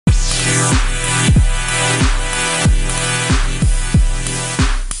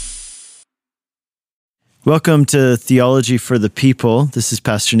Welcome to Theology for the People. This is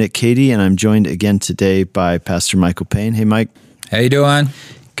Pastor Nick Cady, and I'm joined again today by Pastor Michael Payne. Hey, Mike. How you doing?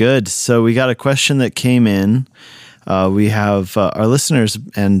 Good. So we got a question that came in. We have our listeners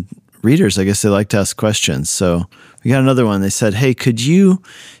and readers, I guess they like to ask questions. So we got another one. They said, hey, could you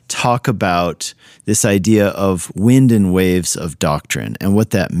talk about this idea of wind and waves of doctrine and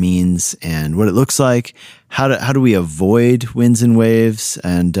what that means and what it looks like? How do we avoid winds and waves?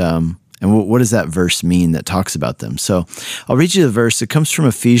 And what does that verse mean that talks about them? So I'll read you the verse. It comes from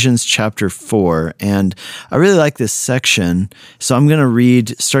Ephesians chapter 4, and I really like this section. So I'm going to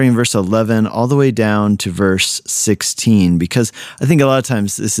read starting in verse 11 all the way down to verse 16, because I think a lot of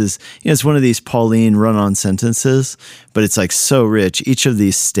times this is, it's one of these Pauline run-on sentences, but it's like so rich. Each of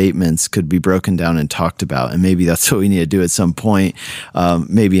these statements could be broken down and talked about, and maybe that's what we need to do at some point,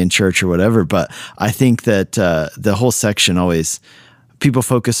 maybe in church or whatever. But I think that the whole section always... people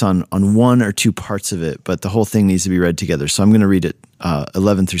focus on one or two parts of it, but the whole thing needs to be read together. So I'm going to read it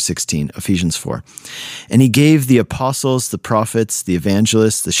 11 through 16, Ephesians 4. And he gave the apostles, the prophets, the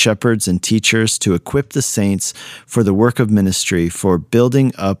evangelists, the shepherds, and teachers to equip the saints for the work of ministry, for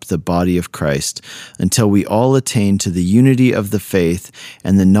building up the body of Christ, until we all attain to the unity of the faith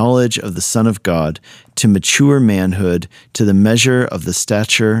and the knowledge of the Son of God, to mature manhood, to the measure of the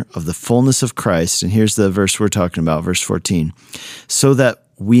stature of the fullness of Christ. And here's the verse we're talking about, verse 14. So that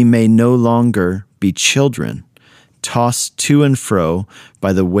we may no longer be children, tossed to and fro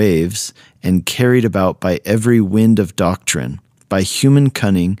by the waves and carried about by every wind of doctrine, by human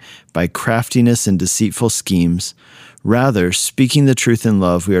cunning, by craftiness and deceitful schemes. Rather, speaking the truth in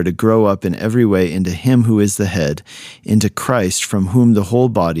love, we are to grow up in every way into Him who is the head, into Christ, from whom the whole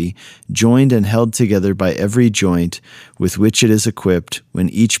body, joined and held together by every joint with which it is equipped, when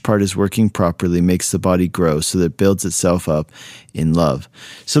each part is working properly, makes the body grow so that it builds itself up in love.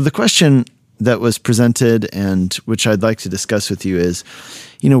 So the question that was presented, and which I'd like to discuss with you, is,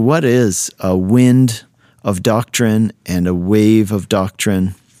 what is a wind of doctrine and a wave of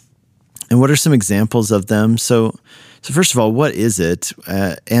doctrine? And what are some examples of them? So first of all, what is it?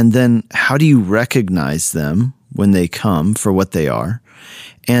 And then how do you recognize them when they come for what they are?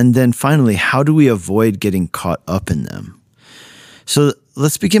 And then finally, how do we avoid getting caught up in them? So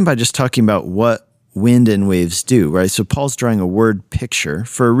let's begin by just talking about what wind and waves do, right? So Paul's drawing a word picture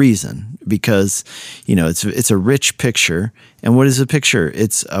for a reason, because, it's a rich picture. And what is a picture?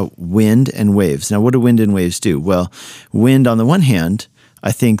 It's a wind and waves. Now, what do wind and waves do? Well, wind, on the one hand,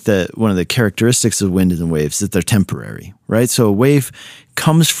 I think that one of the characteristics of wind and waves is that they're temporary, right? So a wave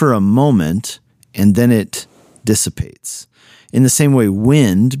comes for a moment and then it dissipates. In the same way,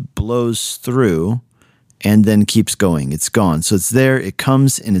 wind blows through and then keeps going. It's gone. So it's there, it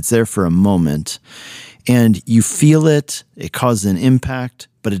comes, and it's there for a moment. And you feel it, it causes an impact,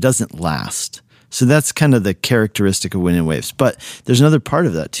 but it doesn't last. So that's kind of the characteristic of wind and waves. But there's another part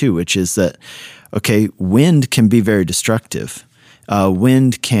of that too, which is that, wind can be very destructive.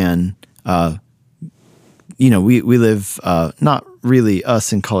 Wind can, we live, not really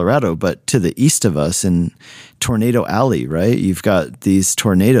us in Colorado, but to the east of us in Tornado Alley, right? You've got these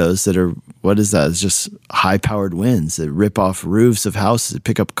tornadoes that are, what is that? It's just high-powered winds that rip off roofs of houses,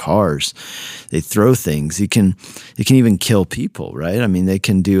 pick up cars, they throw things. It can even kill people, right? I mean, they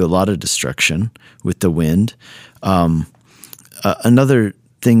can do a lot of destruction with the wind. Another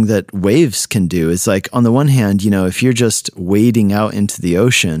thing that waves can do is, like, on the one hand, if you're just wading out into the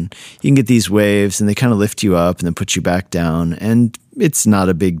ocean, you can get these waves and they kind of lift you up and then put you back down, and it's not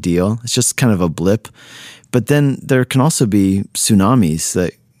a big deal. It's just kind of a blip. But then there can also be tsunamis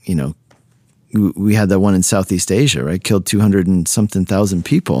that, we had that one in Southeast Asia, right? Killed 200 and something thousand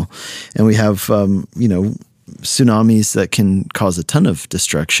people. And we have, tsunamis that can cause a ton of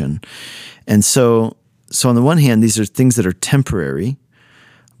destruction. And so on the one hand, these are things that are temporary,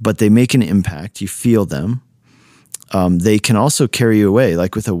 but they make an impact. You feel them. They can also carry you away.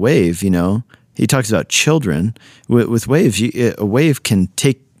 Like with a wave, he talks about children. With waves, a wave can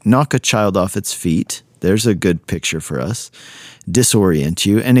knock a child off its feet. There's a good picture for us. Disorient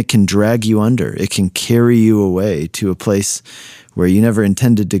you, and it can drag you under. It can carry you away to a place where you never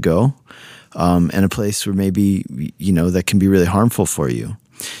intended to go, and a place where maybe, that can be really harmful for you.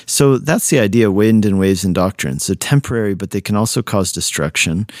 So that's the idea of wind and waves and doctrine. So temporary, but they can also cause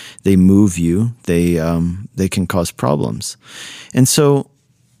destruction. They move you. They can cause problems. And so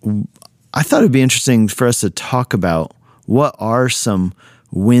I thought it'd be interesting for us to talk about what are some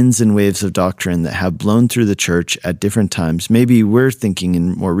winds and waves of doctrine that have blown through the church at different times. Maybe we're thinking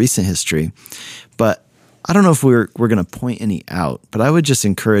in more recent history, but I don't know if we're going to point any out. But I would just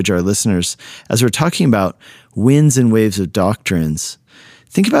encourage our listeners, as we're talking about winds and waves of doctrines,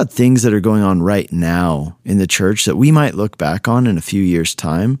 think about things that are going on right now in the church that we might look back on in a few years'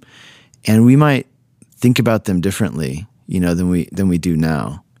 time, and we might think about them differently, than we do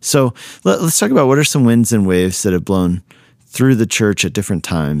now. So let's talk about what are some winds and waves that have blown through the church at different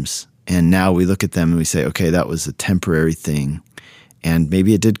times, and now we look at them and we say, okay, that was a temporary thing, and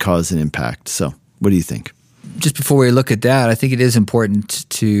maybe it did cause an impact. So what do you think? Just before we look at that, I think it is important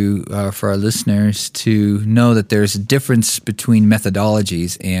to for our listeners to know that there's a difference between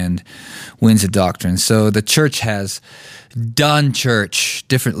methodologies and winds of doctrine. So the church has done church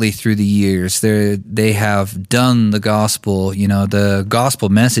differently through the years. They have done the gospel. The gospel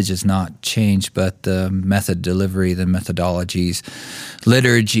message has not changed, but the method delivery, the methodologies,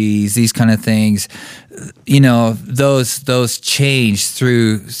 liturgies, these kind of things, those change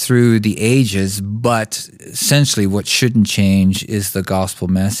through the ages. But essentially, what shouldn't change is the gospel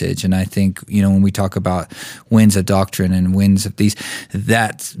message. And I think when we talk about winds of doctrine and winds of these,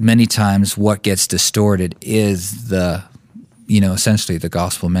 that many times what gets distorted is essentially the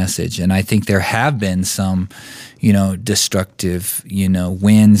gospel message. And I think there have been some, destructive,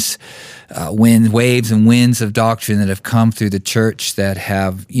 winds, waves and winds of doctrine that have come through the church that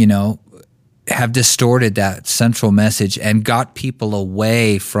have distorted that central message and got people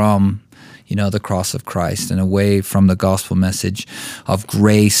away from, the cross of Christ and away from the gospel message of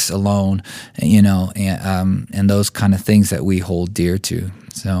grace alone, and those kind of things that we hold dear to.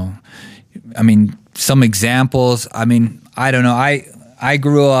 So, some examples, I don't know. I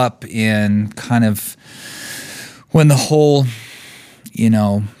grew up in kind of when the whole,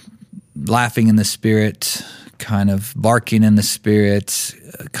 laughing in the Spirit, kind of barking in the Spirit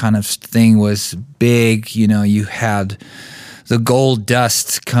kind of thing was big. You had the gold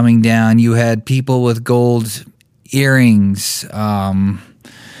dust coming down. You had people with gold earrings.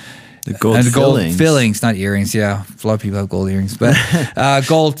 The gold fillings, not earrings. Yeah, a lot of people have gold earrings, but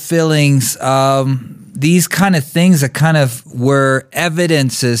gold fillings. These kind of things that kind of were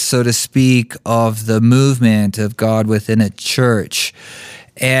evidences, so to speak, of the movement of God within a church.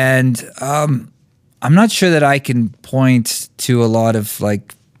 And I'm not sure that I can point to a lot of that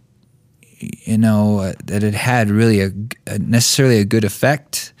it had really necessarily a good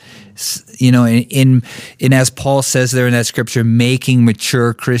effect. In as Paul says there in that scripture, making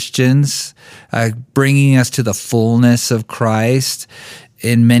mature Christians, bringing us to the fullness of Christ.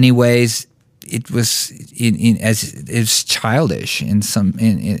 In many ways, it was it's childish in some,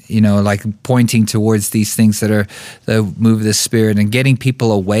 like pointing towards these things that are the move of the Spirit and getting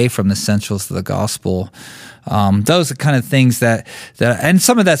people away from the essentials of the gospel. Those are kind of things that and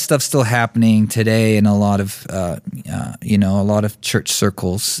some of that stuff's still happening today in a lot of a lot of church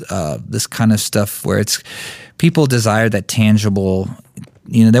circles. This kind of stuff where it's people desire that tangible.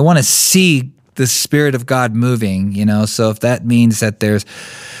 They want to see the Spirit of God moving. So if that means that there's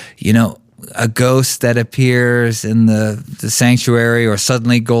a ghost that appears in the sanctuary, or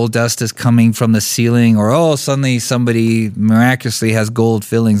suddenly gold dust is coming from the ceiling, or suddenly somebody miraculously has gold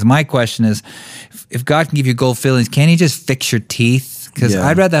fillings. My question is, if God can give you gold fillings, can't He just fix your teeth? Because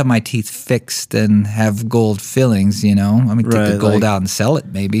I'd rather have my teeth fixed than have gold fillings, take the gold out and sell it,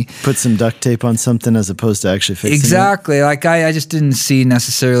 maybe. Put some duct tape on something as opposed to actually fixing it. Exactly. Like I just didn't see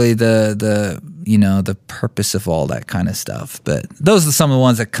necessarily the purpose of all that kind of stuff. But those are some of the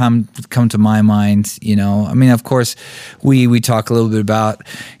ones that come to my mind, Of course, we talk a little bit about,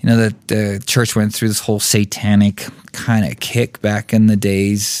 that the church went through this whole satanic kind of kick back in the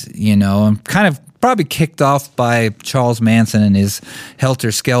days, and kind of probably kicked off by Charles Manson and his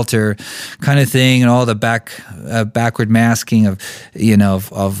Helter Skelter kind of thing, and all the backward masking of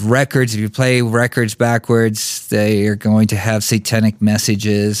records. If you play records backwards, they are going to have satanic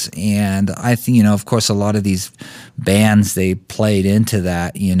messages. And I think, of course, a lot of these bands, they played into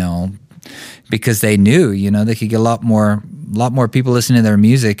that, because they knew, they could get a lot more people listening to their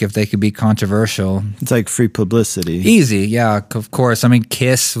music if they could be controversial. It's like free publicity. Easy, yeah, of course.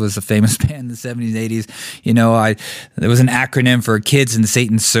 Kiss was a famous band in the 70s, 80s. There was an acronym for Kids in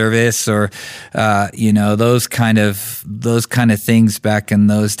Satan's Service, or those kind of things back in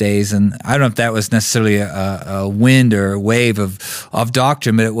those days. And I don't know if that was necessarily a wind or a wave of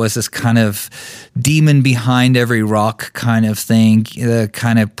doctrine, but it was this kind of demon behind every rock kind of thing,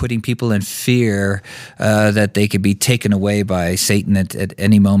 kind of putting people in fear that they could be taken away by Satan at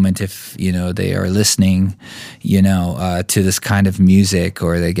any moment if they are listening to this kind of music,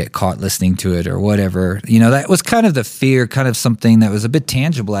 or they get caught listening to it or whatever. That was kind of the fear, kind of something that was a bit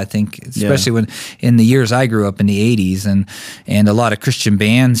tangible, I think, especially when in the years I grew up in the 80s, and a lot of Christian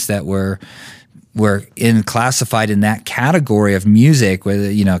bands that were were classified in that category of music,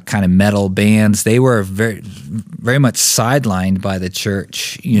 with kind of metal bands. They were very, very much sidelined by the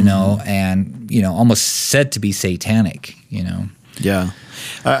church, and almost said to be satanic. Yeah,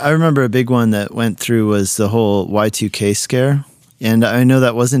 I remember a big one that went through was the whole Y2K scare. And I know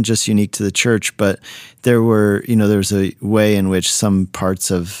that wasn't just unique to the church, but there was a way in which some parts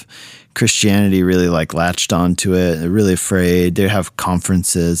of Christianity really latched onto it. They're really afraid. They have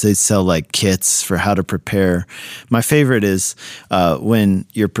conferences. They sell kits for how to prepare. My favorite is when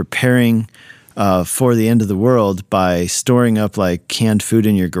you're preparing for the end of the world by storing up canned food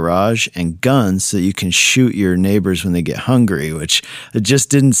in your garage and guns so that you can shoot your neighbors when they get hungry, which it just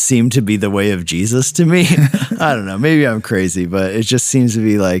didn't seem to be the way of Jesus to me. I don't know. Maybe I'm crazy, but it just seems to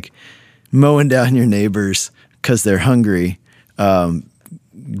be mowing down your neighbors because they're hungry.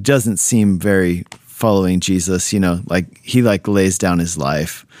 Doesn't seem very following Jesus, he lays down his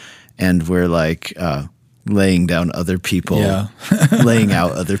life, and we're laying down other people, laying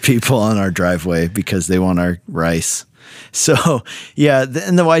out other people on our driveway because they want our rice. So yeah,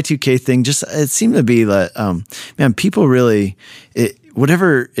 and the Y2K thing, it seemed to be man, people really,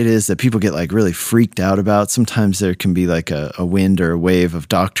 whatever it is that people get really freaked out about, sometimes there can be a wind or a wave of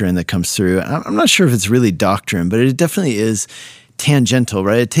doctrine that comes through. And I'm not sure if it's really doctrine, but it definitely is tangential,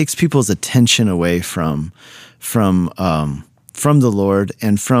 right? It takes people's attention away from the Lord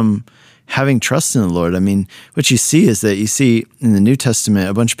and from having trust in the Lord. I mean, what you see is that you see in the New Testament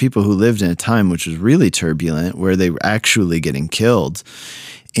a bunch of people who lived in a time which was really turbulent, where they were actually getting killed.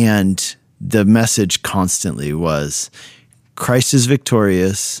 And the message constantly was, Christ is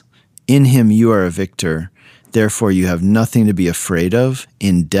victorious. In him you are a victor. Therefore you have nothing to be afraid of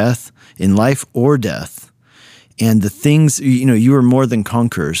in death, in life or death. And the things, you are more than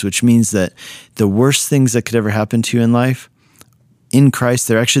conquerors, which means that the worst things that could ever happen to you in life, in Christ,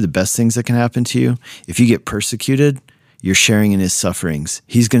 they're actually the best things that can happen to you. If you get persecuted, you're sharing in his sufferings.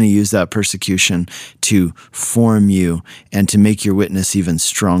 He's going to use that persecution to form you and to make your witness even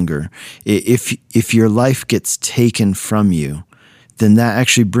stronger. If your life gets taken from you, then that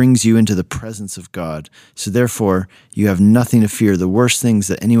actually brings you into the presence of God. So therefore, you have nothing to fear. The worst things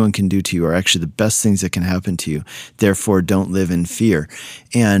that anyone can do to you are actually the best things that can happen to you. Therefore, don't live in fear.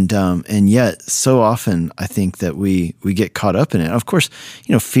 And yet, so often, I think that we get caught up in it. Of course,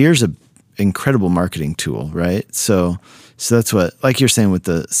 fear is an incredible marketing tool, right? So that's what, like you're saying with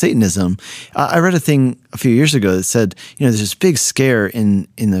the Satanism, I read a thing a few years ago that said, there's this big scare in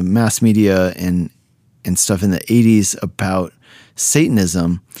the mass media and stuff in the 80s about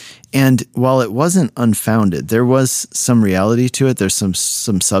Satanism, and while it wasn't unfounded, there was some reality to it. There's some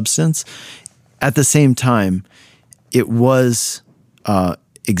substance. At the same time, it was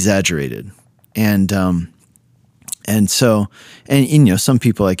exaggerated, and so some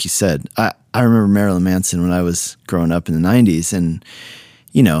people, like you said, I remember Marilyn Manson when I was growing up in the 90s, and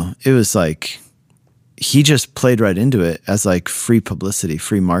it was he just played right into it as free publicity,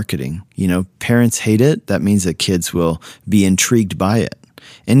 free marketing. Parents hate it. That means that kids will be intrigued by it.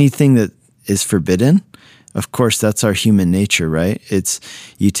 Anything that is forbidden, of course, that's our human nature, right? It's,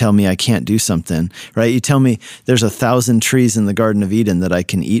 you tell me I can't do something, right? You tell me there's 1,000 trees in the Garden of Eden that I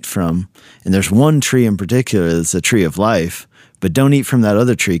can eat from, and there's one tree in particular that's a tree of life, but don't eat from that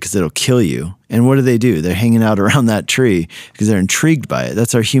other tree because it'll kill you. And what do? They're hanging out around that tree because they're intrigued by it.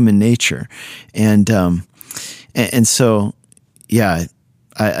 That's our human nature. And so, yeah,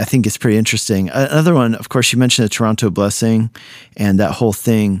 I think it's pretty interesting. Another one, of course, you mentioned the Toronto Blessing and that whole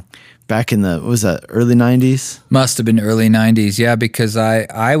thing back in the, what was that, early 90s? Must have been early 90s, yeah, because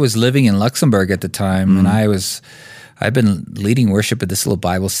I was living in Luxembourg at the time, and I'd been leading worship at this little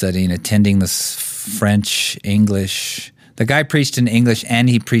Bible study and attending this French, English. The guy preached in English and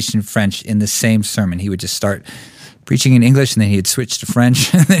he preached in French in the same sermon. He would just start preaching in English, and then he'd switch to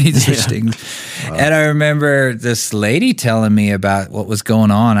French, and then he'd switch to English. Wow. And I remember this lady telling me about what was going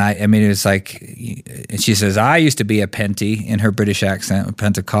on. I mean, it was and she says, I used to be a Penty, in her British accent, a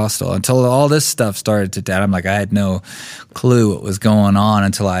Pentecostal, until all this stuff started to, I'm I had no clue what was going on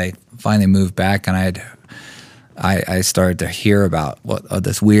until I finally moved back, and I started to hear about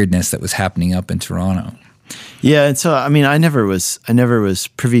this weirdness that was happening up in Toronto. Yeah, and so I mean, I never was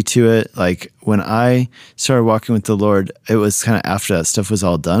privy to it. When I started walking with the Lord, it was kind of after that stuff was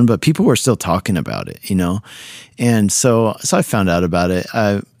all done, but people were still talking about it, And so I found out about it.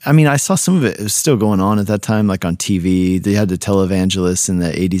 I saw some of it. It was still going on at that time, on TV. They had the televangelists in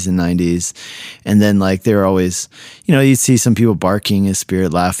the 80s and 90s. And then they were always, you'd see some people barking in the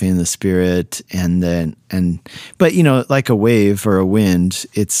Spirit, laughing in the Spirit. But like a wave or a wind,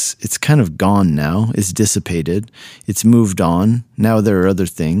 it's kind of gone now. It's dissipated. created. It's moved on. Now there are other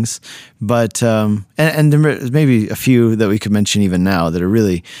things. But, and there may be a few that we could mention even now that are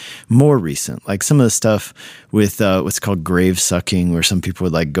really more recent. Like some of the stuff with what's called grave sucking, where some people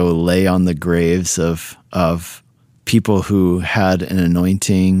would like go lay on the graves of people who had an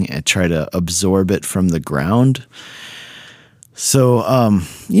anointing and try to absorb it from the ground. So,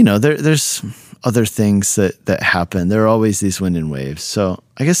 there's other things that happen. There are always these wind and waves. So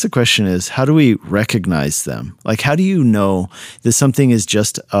I guess the question is, how do we recognize them? Like, how do you know that something is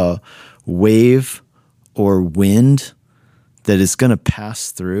just a wave or wind that is going to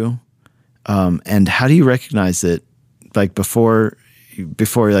pass through? And how do you recognize it, like before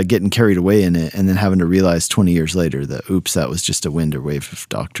like getting carried away in it and then having to realize 20 years later that, oops, that was just a wind or wave of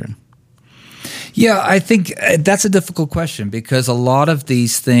doctrine? Yeah, I think that's a difficult question, because a lot of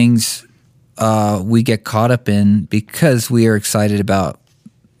these things we get caught up in because we are excited about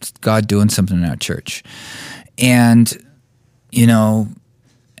God doing something in our church. And,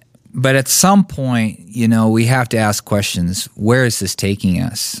 but at some point, we have to ask questions. Where is this taking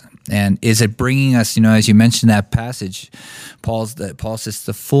us? And is it bringing us, as you mentioned that passage, Paul says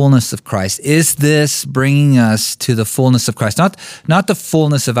the fullness of Christ. Is this bringing us to the fullness of Christ? Not the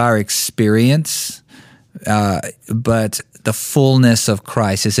fullness of our experience, but the fullness of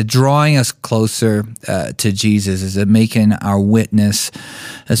Christ. Is it drawing us closer to Jesus? Is it making our witness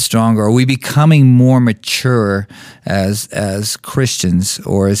stronger? Are we becoming more mature as Christians,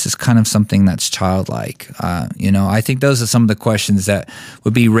 or is this kind of something that's childlike? I think those are some of the questions that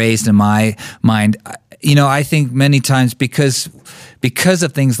would be raised in my mind. I think many times because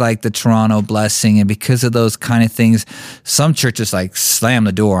of things like the Toronto blessing and because of those kind of things, some churches like slam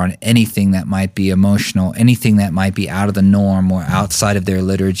the door on anything that might be emotional, anything that might be out of the norm or outside of their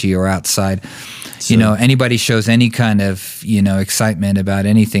liturgy or outside. So, anybody shows any kind of, excitement about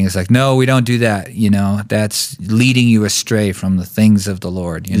anything, it's like, no, we don't do that. That's leading you astray from the things of the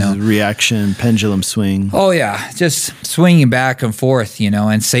Lord, Reaction, pendulum swing. Oh, yeah. Just swinging back and forth,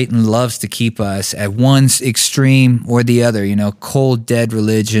 and Satan loves to keep us at one extreme or the other, cold, dead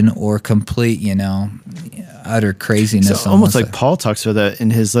religion or complete, utter craziness. So almost like Paul talks about that in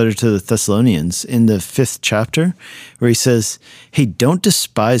his letter to the Thessalonians in the 5th chapter, where he says, hey, don't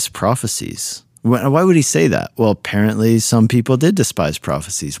despise prophecies. Why would he say that? Well, apparently some people did despise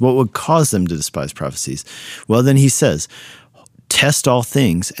prophecies. What would cause them to despise prophecies? Well, then he says, test all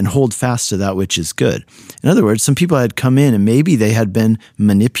things and hold fast to that which is good. In other words, some people had come in and maybe they had been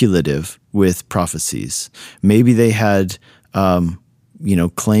manipulative with prophecies. Maybe they had,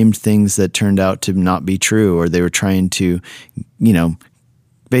 claimed things that turned out to not be true, or they were trying to,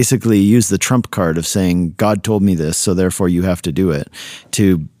 basically use the trump card of saying, God told me this, so therefore you have to do it,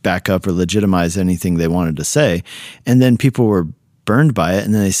 to back up or legitimize anything they wanted to say. And then people were burned by it,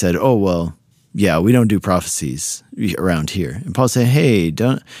 and then they said, oh, well, yeah, we don't do prophecies around here. And Paul's saying, hey,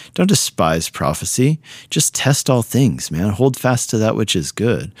 don't despise prophecy. Just test all things, man. Hold fast to that which is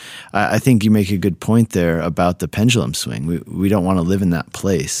good. I think you make a good point there about the pendulum swing. We don't want to live in that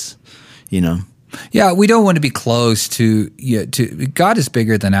place, Yeah, we don't want to be close to God is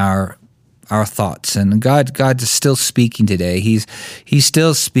bigger than our thoughts, and God is still speaking today. He's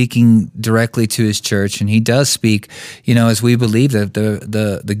still speaking directly to His church, and He does speak. As we believe that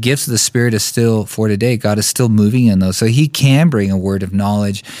the gifts of the Spirit is still for today. God is still moving in those, so He can bring a word of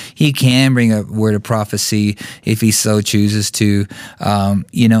knowledge. He can bring a word of prophecy if He so chooses to,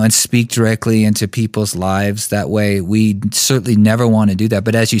 and speak directly into people's lives. That way, we certainly never want to do that.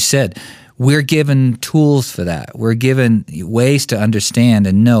 But as you said, we're given tools for that. We're given ways to understand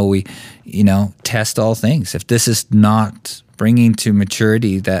and know. We, test all things. If this is not bringing to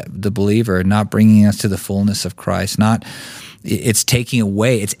maturity that the believer, not bringing us to the fullness of Christ, it's taking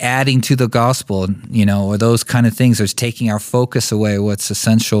away, it's adding to the gospel, or those kind of things. It's taking our focus away, what's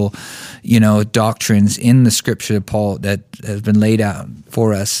essential, doctrines in the scripture of Paul that has been laid out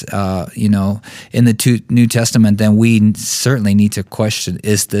for us, in the New Testament, then we certainly need to question,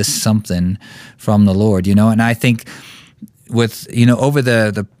 is this something from the Lord, And I think with, over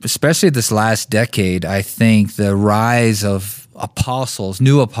the especially this last decade, I think the rise of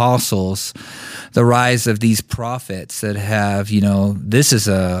new apostles, the rise of these prophets that have, this is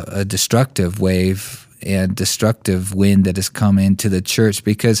a destructive wave and destructive wind that has come into the church,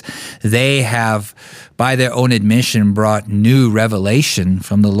 because they have, by their own admission, brought new revelation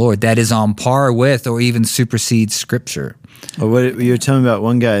from the Lord that is on par with or even supersedes Scripture. Well, what you were telling me about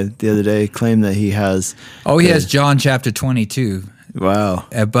one guy the other day claimed that he has... he has John chapter 22. Wow.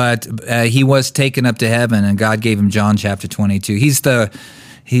 But he was taken up to heaven, and God gave him John chapter 22. He's the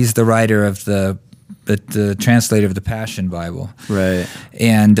writer of the the translator of the Passion Bible. Right.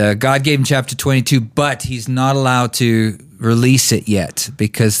 And God gave him chapter 22, but he's not allowed to release it yet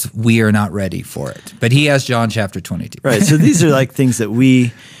because we are not ready for it. But he has John chapter 22. Right. So these are like things that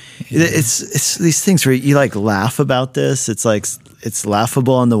it's these things where you like laugh about this. It's like, it's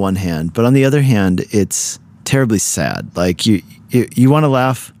laughable on the one hand, but on the other hand, it's terribly sad. Like you want to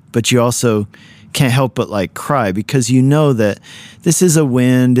laugh, but you also can't help but like cry because you know that this is a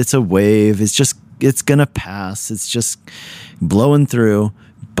wind, it's a wave, it's going to pass. It's just blowing through,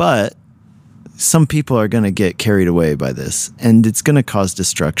 but some people are going to get carried away by this and it's going to cause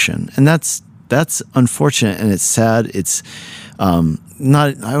destruction. And that's unfortunate and it's sad. It's not,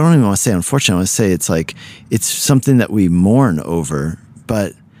 I don't even want to say unfortunate. I want to say it's something that we mourn over,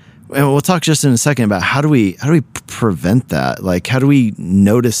 but and we'll talk just in a second about how do we prevent that? Like, how do we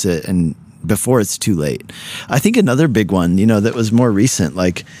notice it and before it's too late? I think another big one, that was more recent,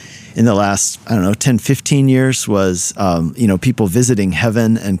 like in the last, 10, 15 years was, people visiting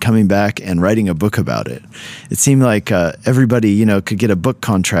heaven and coming back and writing a book about it. It seemed like everybody, could get a book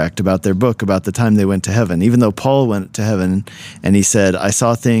contract about their book about the time they went to heaven, even though Paul went to heaven and he said, I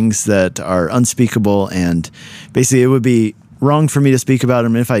saw things that are unspeakable and basically it would be wrong for me to speak about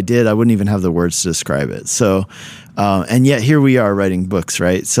them. If I did, I wouldn't even have the words to describe it. So, and yet here we are writing books,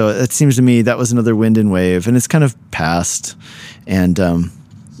 right? So it seems to me that was another wind and wave, and it's kind of past. And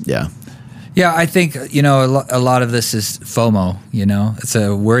yeah. Yeah, I think, a lot of this is FOMO, It's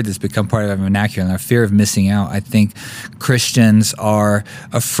a word that's become part of our vernacular, and our fear of missing out. I think Christians are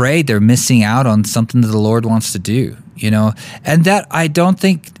afraid they're missing out on something that the Lord wants to do, And that, I don't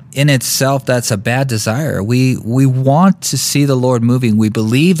think in itself that's a bad desire. We want to see the Lord moving. We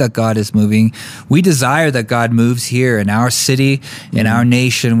believe that God is moving. We desire that God moves here in our city, in our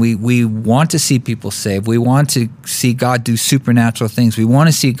nation. We want to see people saved. We want to see God do supernatural things. We want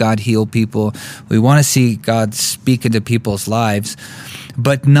to see God heal people. We want to see God speak into people's lives,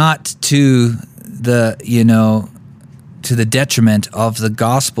 but not to the, to the detriment of the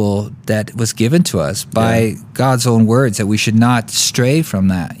gospel that was given to us by God's own words, that we should not stray from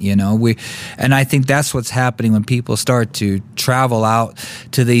that, and I think that's what's happening when people start to travel out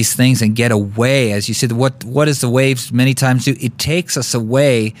to these things and get away. As you said, what does the waves many times do? It takes us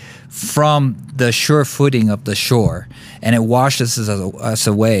away from the sure footing of the shore, and it washes us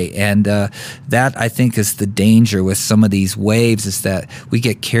away. And that, I think, is the danger with some of these waves, is that we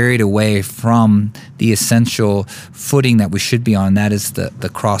get carried away from the essential footing that we should be on. That is the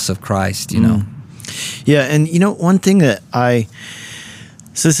cross of Christ, Yeah, and one thing that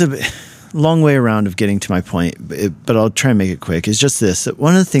so this is a long way around of getting to my point, but I'll try and make it quick, is just this.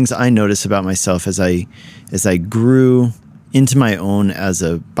 One of the things I noticed about myself as I grew into my own as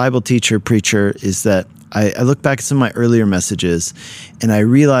a Bible teacher, preacher, is that I look back at some of my earlier messages and I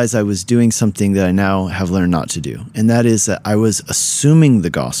realized I was doing something that I now have learned not to do. And that is that I was assuming the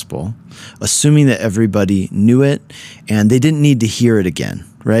gospel, assuming that everybody knew it and they didn't need to hear it again,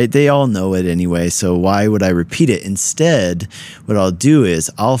 right? They all know it anyway, so why would I repeat it? Instead, what I'll do is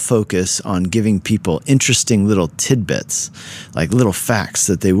I'll focus on giving people interesting little tidbits, like little facts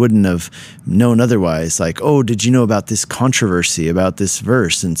that they wouldn't have known otherwise. Like, oh, did you know about this controversy about this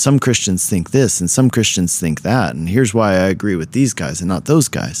verse? And some Christians think this, and some Christians think that. And here's why I agree with these guys and not those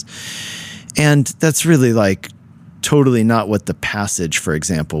guys. And that's really like totally not what the passage, for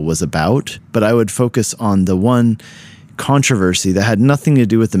example, was about. But I would focus on the one controversy that had nothing to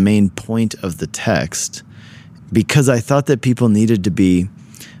do with the main point of the text, because I thought that people needed to be,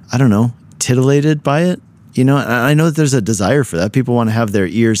 titillated by it. I know that there's a desire for that. People want to have their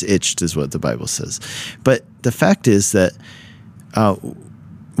ears itched, is what the Bible says. But the fact is that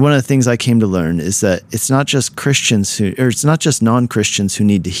one of the things I came to learn is that it's not just it's not just non-Christians who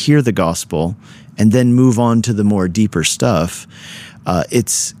need to hear the gospel and then move on to the more deeper stuff.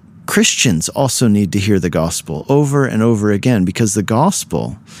 It's Christians also need to hear the gospel over and over again, because the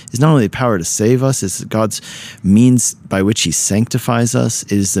gospel is not only the power to save us, it's God's means by which he sanctifies us.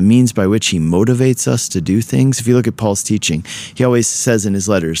 It is the means by which he motivates us to do things. If you look at Paul's teaching, he always says in his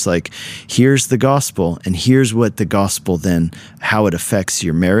letters, like, here's the gospel, and here's what the gospel then, how it affects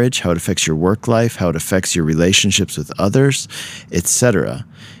your marriage, how it affects your work life, how it affects your relationships with others, etc.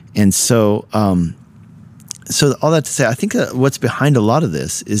 And so all that to say, I think that what's behind a lot of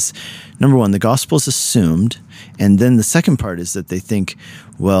this is, number one, the gospel is assumed. And then the second part is that they think,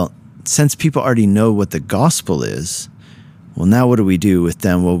 well, since people already know what the gospel is, well, now what do we do with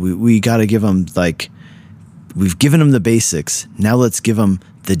them? Well, we got to give them, we've given them the basics. Now let's give them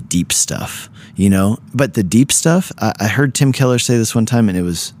the deep stuff, But the deep stuff, I heard Tim Keller say this one time, and it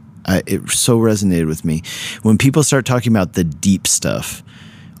so resonated with me. When people start talking about the deep stuff,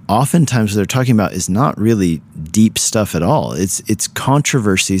 oftentimes what they're talking about is not really deep stuff at all. It's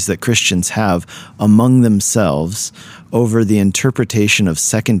controversies that Christians have among themselves over the interpretation of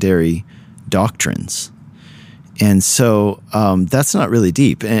secondary doctrines. And so that's not really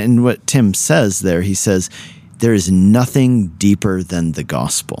deep. And what Tim says there, he says, there is nothing deeper than the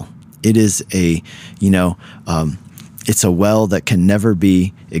gospel. It is it's a well that can never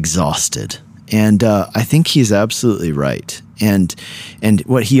be exhausted. And I think he's absolutely right. And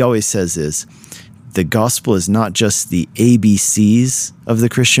what he always says is, the gospel is not just the ABCs of the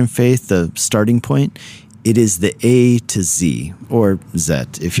Christian faith, the starting point. It is the A to Z, or Z,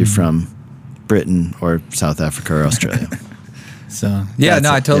 if you're from Britain or South Africa or Australia. So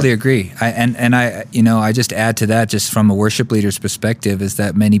I totally agree. I just add to that, just from a worship leader's perspective, is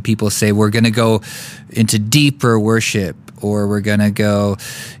that many people say we're going to go into deeper worship, or we're going to go,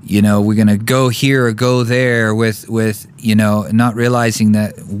 we're going to go here or go there with not realizing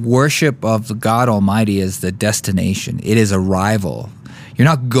that worship of the God Almighty is the destination. It is arrival. You're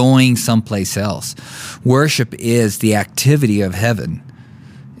not going someplace else. Worship is the activity of heaven.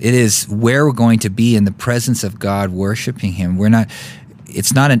 It is where we're going to be in the presence of God, worshiping Him.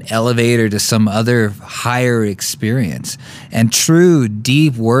 It's not an elevator to some other higher experience. And true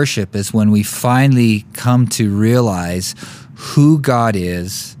deep worship is when we finally come to realize who God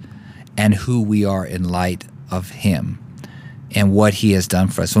is and who we are in light of Him and what He has done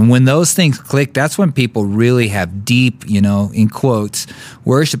for us. And when those things click, that's when people really have deep, in quotes,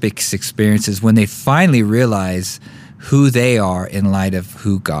 worship experiences, when they finally realize who they are in light of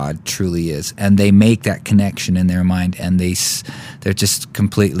who God truly is, and they make that connection in their mind, and they're just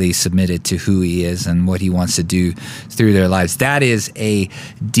completely submitted to who He is and what He wants to do through their lives. That is a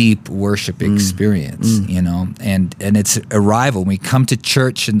deep worship experience, and it's arrival. When we come to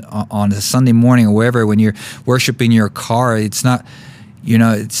church and on a Sunday morning or wherever, when you're worshiping your car, it's not.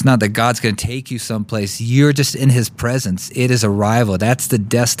 It's not that God's going to take you someplace. You're just in His presence. It is arrival. That's the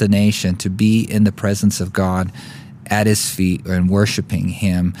destination, to be in the presence of God, at His feet and worshiping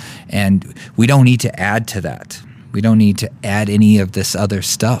Him. And we don't need to add to that. We don't need to add any of this other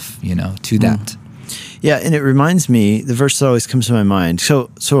stuff, to that. Yeah, and it reminds me, the verse that always comes to my mind.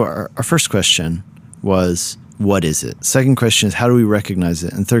 So our first question was, what is it? Second question is, how do we recognize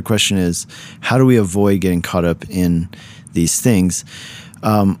it? And third question is, how do we avoid getting caught up in these things?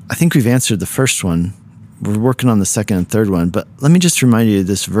 I think we've answered the first one. We're working on the second and third one. But let me just remind you of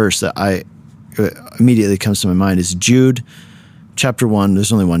this verse that immediately comes to my mind is Jude chapter 1.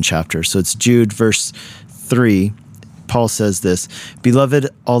 There's only one chapter. So it's Jude verse 3. Paul says this, "Beloved,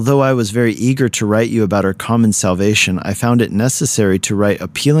 although I was very eager to write you about our common salvation, I found it necessary to write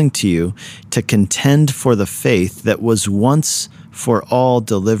appealing to you to contend for the faith that was once for all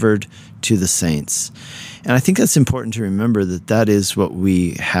delivered to the saints." And I think that's important to remember, that is what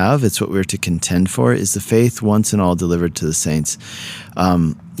we have. It's what we're to contend for, is the faith once and all delivered to the saints.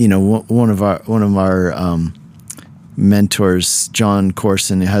 One of our mentors, John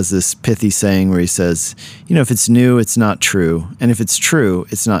Corson, has this pithy saying where he says, if it's new, it's not true. And if it's true,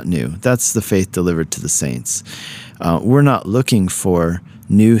 it's not new. That's the faith delivered to the saints. We're not looking for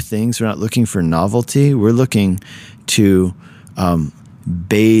new things. We're not looking for novelty. We're looking to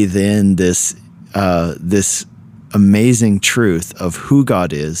bathe in this amazing truth of who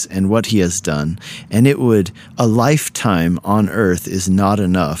God is and what He has done. And a lifetime on earth is not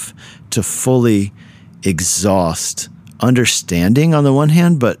enough to fully exhaust understanding on the one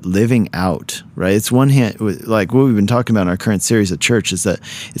hand, but living out, right? It's one hand, like what we've been talking about in our current series at church, is that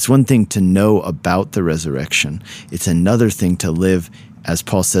it's one thing to know about the resurrection. It's another thing to live, as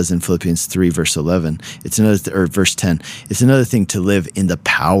Paul says in Philippians 3, verse 11. Or verse 10. It's another thing to live in the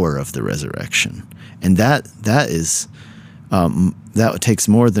power of the resurrection. And that takes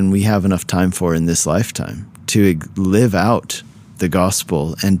more than we have enough time for in this lifetime, to live out the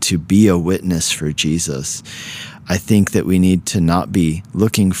gospel and to be a witness for Jesus. I think that we need to not be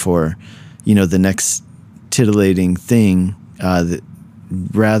looking for, the next titillating thing.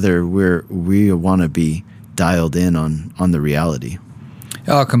 Rather, we want to be dialed in on the reality.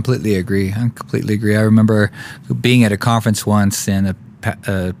 Oh, I completely agree. I remember being at a conference once, and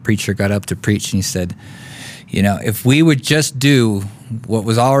a preacher got up to preach, and he said, if we would just do what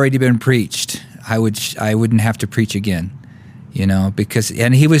was already been preached, I wouldn't have to preach again.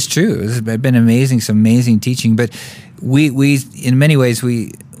 And he was true. It's been some amazing teaching, but we in many ways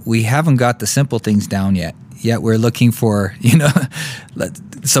we haven't got the simple things down yet. Yet we're looking for,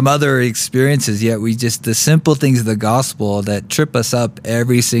 some other experiences. Yet the simple things of the gospel that trip us up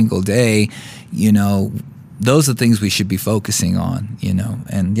every single day, those are the things we should be focusing on,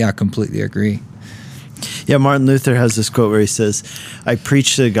 and I completely agree. Yeah, Martin Luther has this quote where he says, I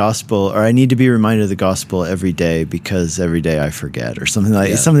preach the gospel, or I need to be reminded of the gospel every day because every day I forget, or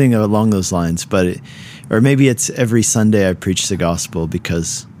something along those lines. Or maybe it's every Sunday I preach the gospel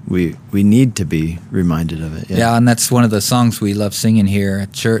because we need to be reminded of it. Yeah, and that's one of the songs we love singing here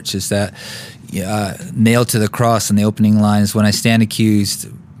at church, is that nailed to the cross in the opening lines, when I stand accused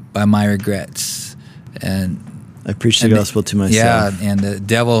by my regrets. And I preach the gospel to myself. Yeah, and the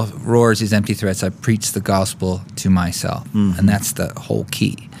devil roars his empty threats. I preach the gospel to myself. Mm-hmm. And that's the whole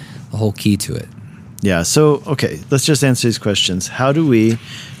key to it. Yeah, so, okay, let's just answer these questions. How do we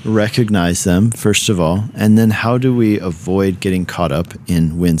recognize them, first of all? And then how do we avoid getting caught up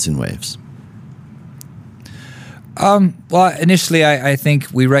in winds and waves? Well, initially, I think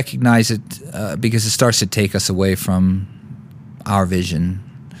we recognize it because it starts to take us away from our vision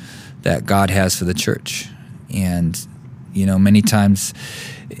that God has for the church. And, many times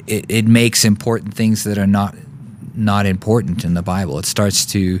it makes important things that are not important in the Bible. It starts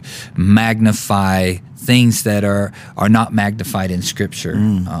to magnify things that are not magnified in Scripture.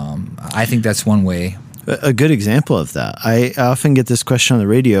 I think that's one way. A good example of that. I often get this question on the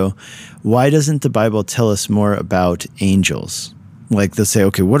radio: why doesn't the Bible tell us more about angels? Like, they'll say,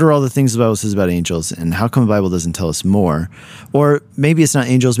 okay, what are all the things the Bible says about angels, and how come the Bible doesn't tell us more? Or maybe it's not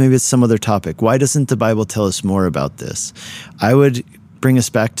angels, maybe it's some other topic. Why doesn't the Bible tell us more about this? I would bring us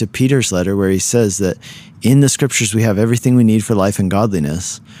back to Peter's letter, where he says that in the Scriptures we have everything we need for life and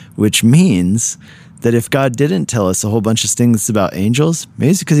godliness, which means that if God didn't tell us a whole bunch of things about angels,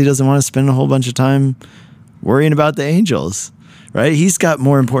 maybe it's because he doesn't want to spend a whole bunch of time worrying about the angels, right? He's got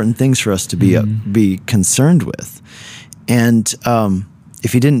more important things for us to be concerned with. And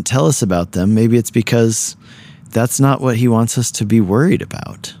if he didn't tell us about them, maybe it's because that's not what he wants us to be worried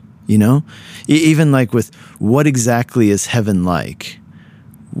about, Even like with what exactly is heaven like?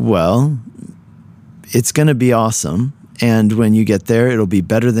 Well, it's going to be awesome. And when you get there, it'll be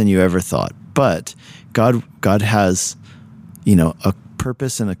better than you ever thought. But God has, a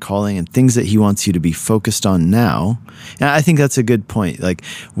purpose and a calling and things that he wants you to be focused on now. And I think that's a good point. Like,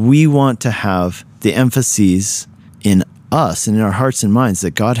 we want to have the emphases in us and in our hearts and minds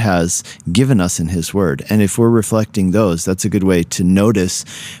that God has given us in his word. And if we're reflecting those, that's a good way to notice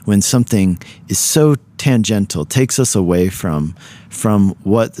when something is so tangential, takes us away from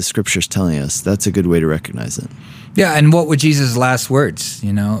what the Scripture's telling us. That's a good way to recognize it. Yeah, and what were Jesus' last words?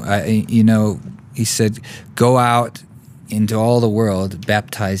 He said, "Go out into all the world,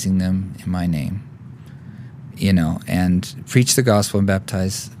 baptizing them in my name." And preach the gospel and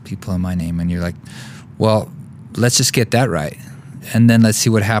baptize people in my name. And you're like, well, let's just get that right, and then let's see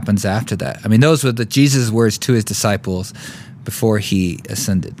what happens after that. I mean, those were Jesus' words to his disciples before he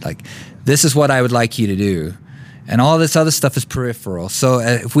ascended. Like, this is what I would like you to do, and all this other stuff is peripheral. So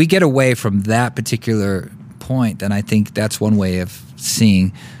if we get away from that particular point, then I think that's one way of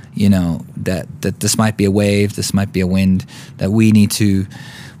seeing, that this might be a wave, this might be a wind that we need to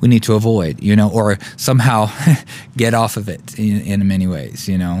avoid, or somehow get off of it in many ways,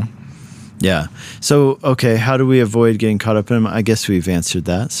 Yeah. So, okay, how do we avoid getting caught up in them? I guess we've answered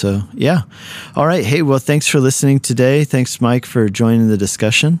that. So, yeah. All right. Hey, well, thanks for listening today. Thanks, Mike, for joining the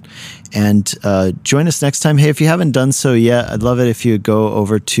discussion. And join us next time. Hey, if you haven't done so yet, I'd love it if you go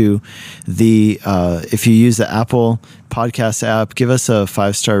over to if you use the Apple Podcast app, give us a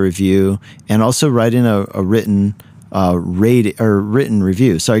 5-star review, and also write in a written written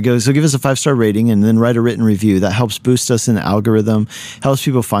review. So give us a 5-star rating and then write a written review. That helps boost us in the algorithm, helps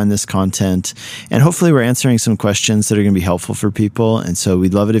people find this content, and hopefully we're answering some questions that are going to be helpful for people. And so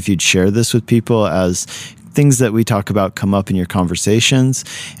we'd love it if you'd share this with people as things that we talk about come up in your conversations.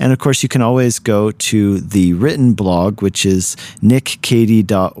 And of course, you can always go to the written blog, which is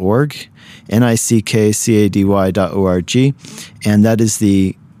nickcady.org, nickcady.org, and that is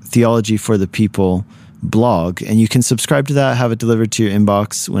the Theology for the People blog, and you can subscribe to that, have it delivered to your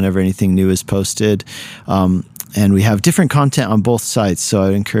inbox whenever anything new is posted. And we have different content on both sites, so I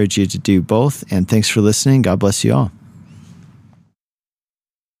would encourage you to do both. And thanks for listening. God bless you all.